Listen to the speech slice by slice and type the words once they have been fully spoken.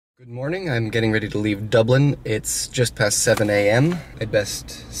Good morning, I'm getting ready to leave Dublin. It's just past 7 a.m. I'd best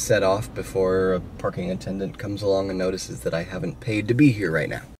set off before a parking attendant comes along and notices that I haven't paid to be here right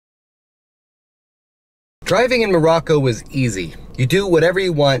now. Driving in Morocco was easy. You do whatever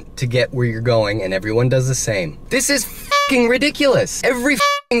you want to get where you're going and everyone does the same. This is f***ing ridiculous. Every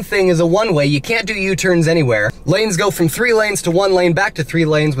f***ing thing is a one-way. You can't do U-turns anywhere. Lanes go from 3 lanes to 1 lane back to 3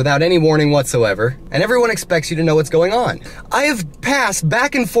 lanes without any warning whatsoever. And everyone expects you to know what's going on. I have passed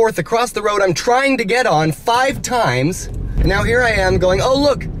back and forth across the road I'm trying to get on 5 times. And now here I am going, oh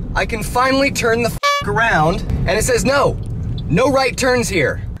look, I can finally turn the f*** around. And it says no right turns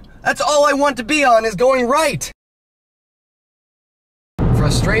here. That's all I want to be on is going right.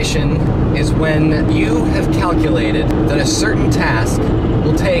 Frustration is when you have calculated that a certain task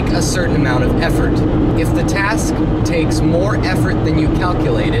will take a certain amount of effort. If the task takes more effort than you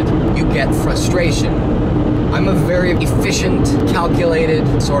calculated, you get frustration. I'm a very efficient,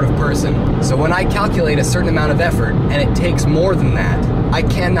 calculated sort of person. So when I calculate a certain amount of effort and it takes more than that, I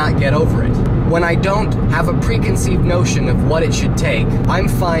cannot get over it. When I don't have a preconceived notion of what it should take, I'm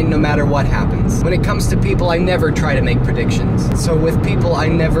fine no matter what happens. When it comes to people, I never try to make predictions. So with people, I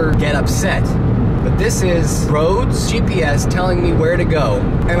never get upset. But this is roads, GPS telling me where to go.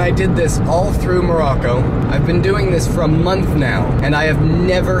 And I did this all through Morocco. I've been doing this for a month now, and I have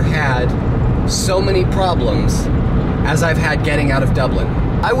never had so many problems as I've had getting out of Dublin.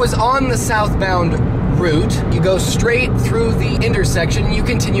 I was on the southbound route. You go straight through the intersection, you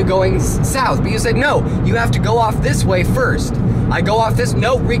continue going south, but you said no, you have to go off this way first. I go off this,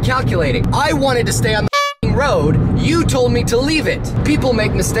 no, recalculating. I wanted to stay on the road, you told me to leave it. People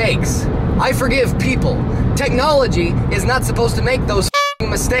make mistakes. I forgive people. Technology is not supposed to make those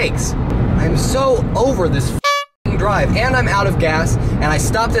mistakes. I'm so over this drive, and I'm out of gas, and I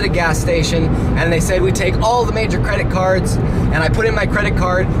stopped at a gas station, and they said we take all the major credit cards, and I put in my credit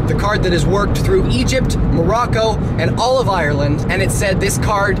card, the card that has worked through Egypt, Morocco, and all of Ireland, and it said this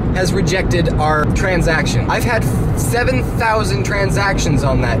card has rejected our transaction. I've had 7,000 transactions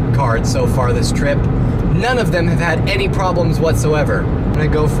on that card so far this trip. None of them have had any problems whatsoever. I'm gonna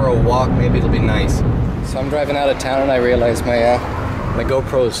go for a walk, maybe it'll be nice. So I'm driving out of town and I realize my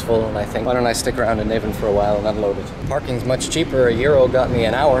GoPro's full, and I think, why don't I stick around in Navan for a while and unload it? Parking's much cheaper. €1 got me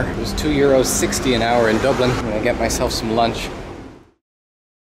an hour. It was €2.60 an hour in Dublin. I'm gonna get myself some lunch.